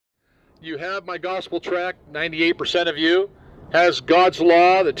You have my gospel tract, 98% of you, has God's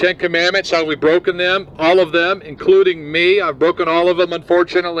law, the 10 Commandments, how we've broken them, all of them, including me. I've broken all of them,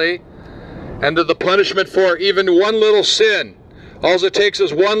 unfortunately. And the punishment for even one little sin. All it takes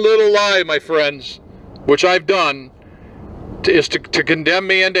is one little lie, my friends, which I've done, is to condemn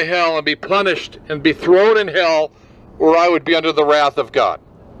me into hell and be punished and be thrown in hell where I would be under the wrath of God.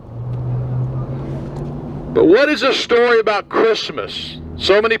 But what is this story about Christmas?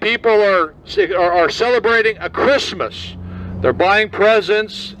 So many people are celebrating a Christmas. They're buying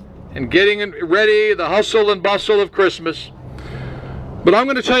presents and getting ready, the hustle and bustle of Christmas. But I'm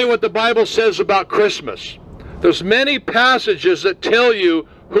going to tell you what the Bible says about Christmas. There's many passages that tell you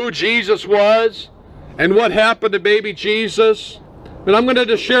who Jesus was and what happened to baby Jesus. But I'm going to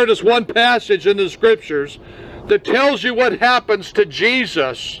just share this one passage in the Scriptures that tells you what happens to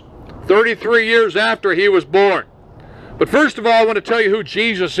Jesus 33 years after he was born. But first of all, I want to tell you who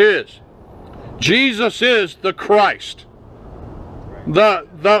Jesus is. Jesus is the Christ,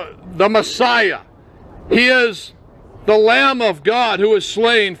 the Messiah. He is the Lamb of God who is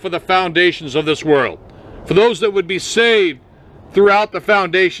slain for the foundations of this world, for those that would be saved throughout the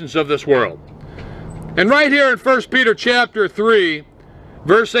foundations of this world. And right here in 1 Peter chapter 3,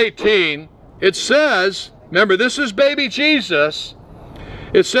 verse 18, it says, remember, this is baby Jesus.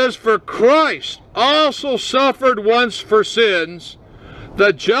 It says, for Christ also suffered once for sins,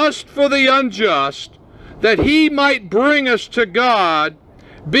 the just for the unjust, that he might bring us to God,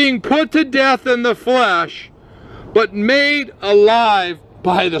 being put to death in the flesh, but made alive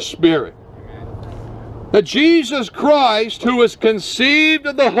by the Spirit. That Jesus Christ, who was conceived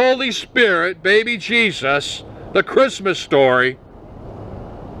of the Holy Spirit, baby Jesus, the Christmas story,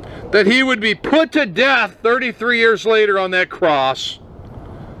 that he would be put to death 33 years later on that cross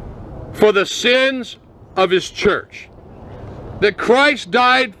for the sins of his church. That Christ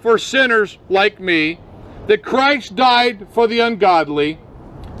died for sinners like me, that Christ died for the ungodly,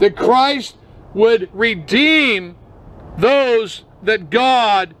 that Christ would redeem those that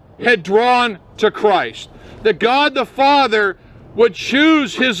God had drawn to Christ, that God the Father would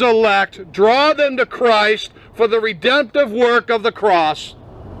choose his elect, draw them to Christ for the redemptive work of the cross,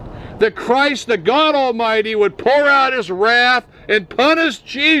 that Christ, the God Almighty, would pour out his wrath and punish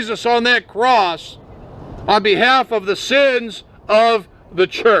Jesus on that cross on behalf of the sins of the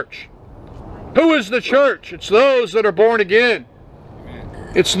church. Who is the church? It's those that are born again.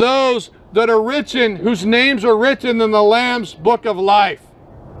 It's those that are written, whose names are written in the Lamb's book of life.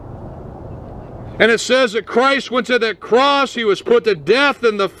 And it says that Christ went to that cross, he was put to death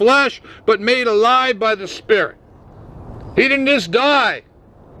in the flesh, but made alive by the Spirit. He didn't just die.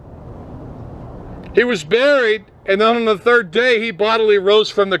 He was buried, and then on the third day he bodily rose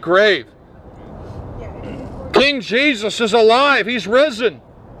from the grave. King Jesus is alive. He's risen.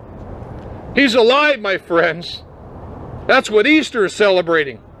 He's alive, my friends. That's what Easter is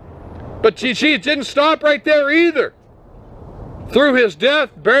celebrating. But it didn't stop right there either. Through his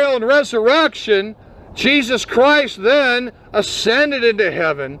death, burial, and resurrection, Jesus Christ then ascended into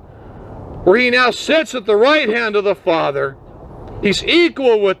heaven, where he now sits at the right hand of the Father. He's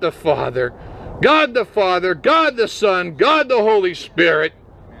equal with the Father. God the Father, God the Son, God the Holy Spirit,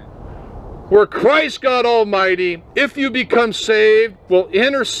 where Christ God Almighty, if you become saved, will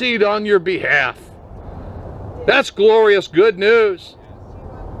intercede on your behalf. That's glorious good news.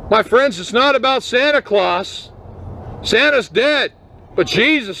 My friends, it's not about Santa Claus. Santa's dead, but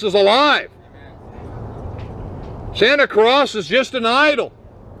Jesus is alive. Santa Claus is just an idol.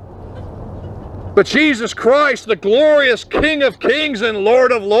 But Jesus Christ, the glorious King of Kings and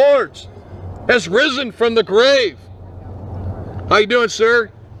Lord of Lords, has risen from the grave. How you doing,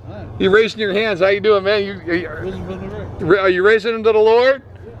 sir? You raising your hands. How you doing, man? Are you raising them to the Lord?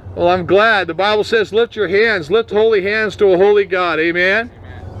 Well, I'm glad. The Bible says, lift your hands. Lift holy hands to a holy God. Amen?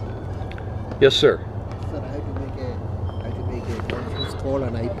 Yes, sir. Sir, I have to make a conference call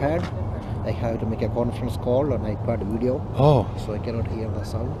on iPad. I have to make a conference call on iPad video. Oh. So I cannot hear the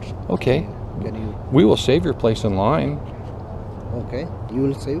sound. Okay. Can you? We will save your place in line. Okay. You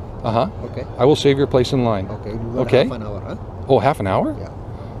will save? Uh-huh. Okay. I will save your place in line. Okay. Okay. Half an hour, huh? Oh, half an hour? Yeah.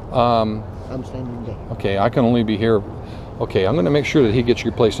 I'm standing there. Okay, I can only be here. Okay, I'm going to make sure that he gets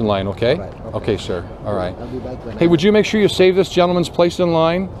your place in line, okay? Right, Okay, sir. All right. I'll be back when Hey, would you make sure you save this gentleman's place in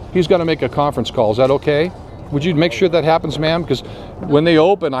line? He's got to make a conference call. Is that okay? Would you make sure that happens, ma'am? Because when they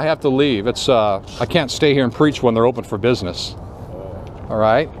open, I have to leave. It's I can't stay here and preach when they're open for business. All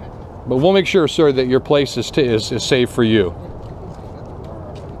right? But we'll make sure, sir, that your place is saved for you.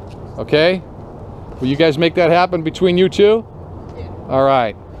 Okay? Will you guys make that happen between you two? All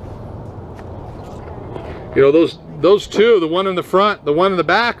right. You know, those two, the one in the front, the one in the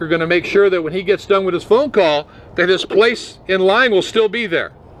back, are going to make sure that when he gets done with his phone call, that his place in line will still be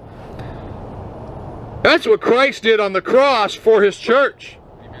there. That's what Christ did on the cross for his church.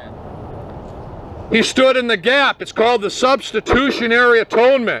 He stood in the gap. It's called the substitutionary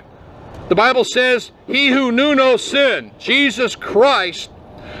atonement. The Bible says, he who knew no sin, Jesus Christ,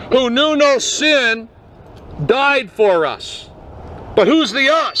 who knew no sin, died for us. But who's the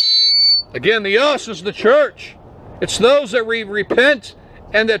us? Again, the us is the church. It's those that repent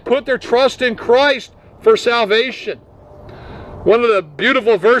and that put their trust in Christ for salvation. One of the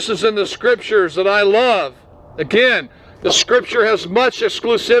beautiful verses in the scriptures that I love, again, the scripture has much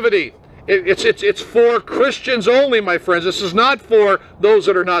exclusivity. It's for Christians only, my friends. This is not for those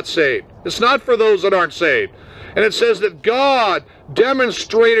that are not saved. It's not for those that aren't saved. And it says that God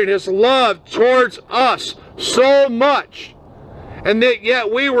demonstrated his love towards us so much, and that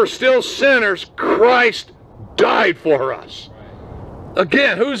yet we were still sinners, Christ died for us.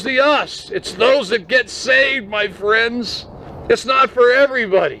 Again, who's the us? It's those that get saved, my friends. It's not for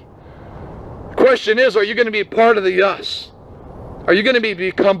everybody. The question is, are you going to be part of the us? Are you going to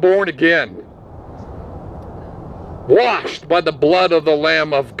become born again? Washed by the blood of the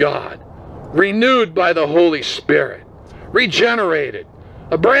Lamb of God. Renewed by the Holy Spirit. Regenerated.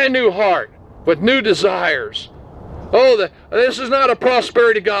 A brand new heart with new desires. Oh, this is not a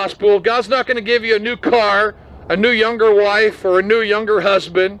prosperity gospel. God's not going to give you a new car, a new younger wife, or a new younger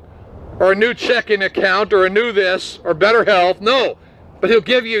husband, or a new checking account, or a new this, or better health. No, but he'll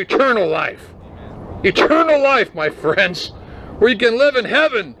give you eternal life. Eternal life, my friends, where you can live in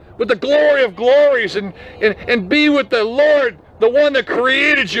heaven with the glory of glories and be with the Lord, the one that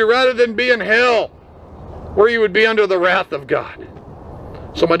created you, rather than be in hell, where you would be under the wrath of God.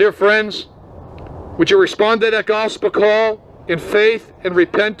 So, my dear friends, would you respond to that gospel call in faith and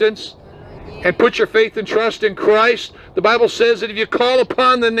repentance and put your faith and trust in Christ? The Bible says that if you call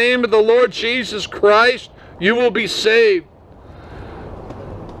upon the name of the Lord Jesus Christ, you will be saved.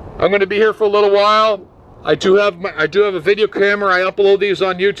 I'm going to be here for a little while. I do have a video camera. I upload these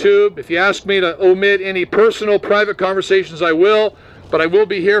on YouTube. If you ask me to omit any personal, private conversations, I will. But I will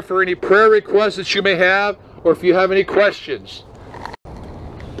be here for any prayer requests that you may have, or if you have any questions.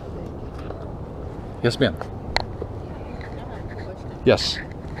 Yes, ma'am. Yes.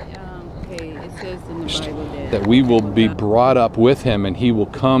 Okay, it says in the Bible that we will be brought up with him, and he will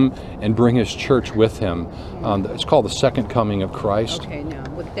come and bring his church with him. It's called the second coming of Christ. Okay, now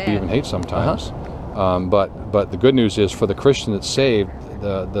with that, We even hate sometimes. But the good news is, for the Christian that's saved,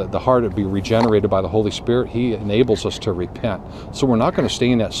 the heart will be regenerated by the Holy Spirit. He enables us to repent. So we're not going to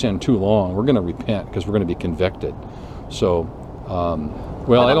stay in that sin too long. We're going to repent because we're going to be convicted. So,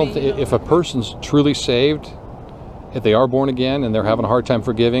 well, I don't. If a person's truly saved, if they are born again and they're having a hard time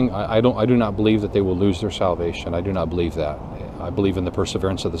forgiving, I do not believe that they will lose their salvation. I do not believe that. I believe in the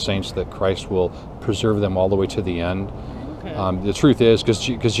perseverance of the saints, that Christ will preserve them all the way to the end. Okay. The truth is,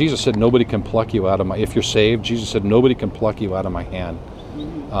 because Jesus said nobody can pluck you out of my. If you're saved, Jesus said nobody can pluck you out of my hand.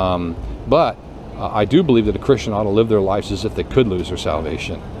 Mm-hmm. But I do believe that a Christian ought to live their lives as if they could lose their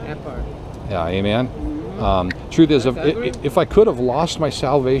salvation. That part. Yeah, amen. Truth is, if I could have lost my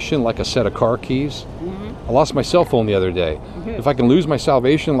salvation like a set of car keys, I lost my cell phone the other day. If I can lose my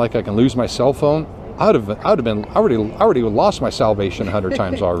salvation like I can lose my cell phone, I would have already lost my salvation 100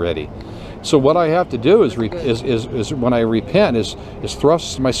 times already. So what I have to do is when I repent is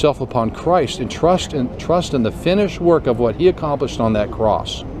thrust myself upon Christ and trust in the finished work of what he accomplished on that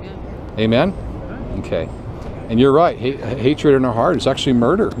cross. Amen. Okay. And you're right. Hatred in our heart is actually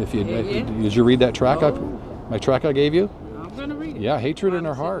murder. If you did you read that track? My track I gave you? I'm gonna read it. Yeah, hatred in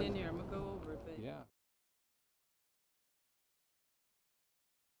our heart.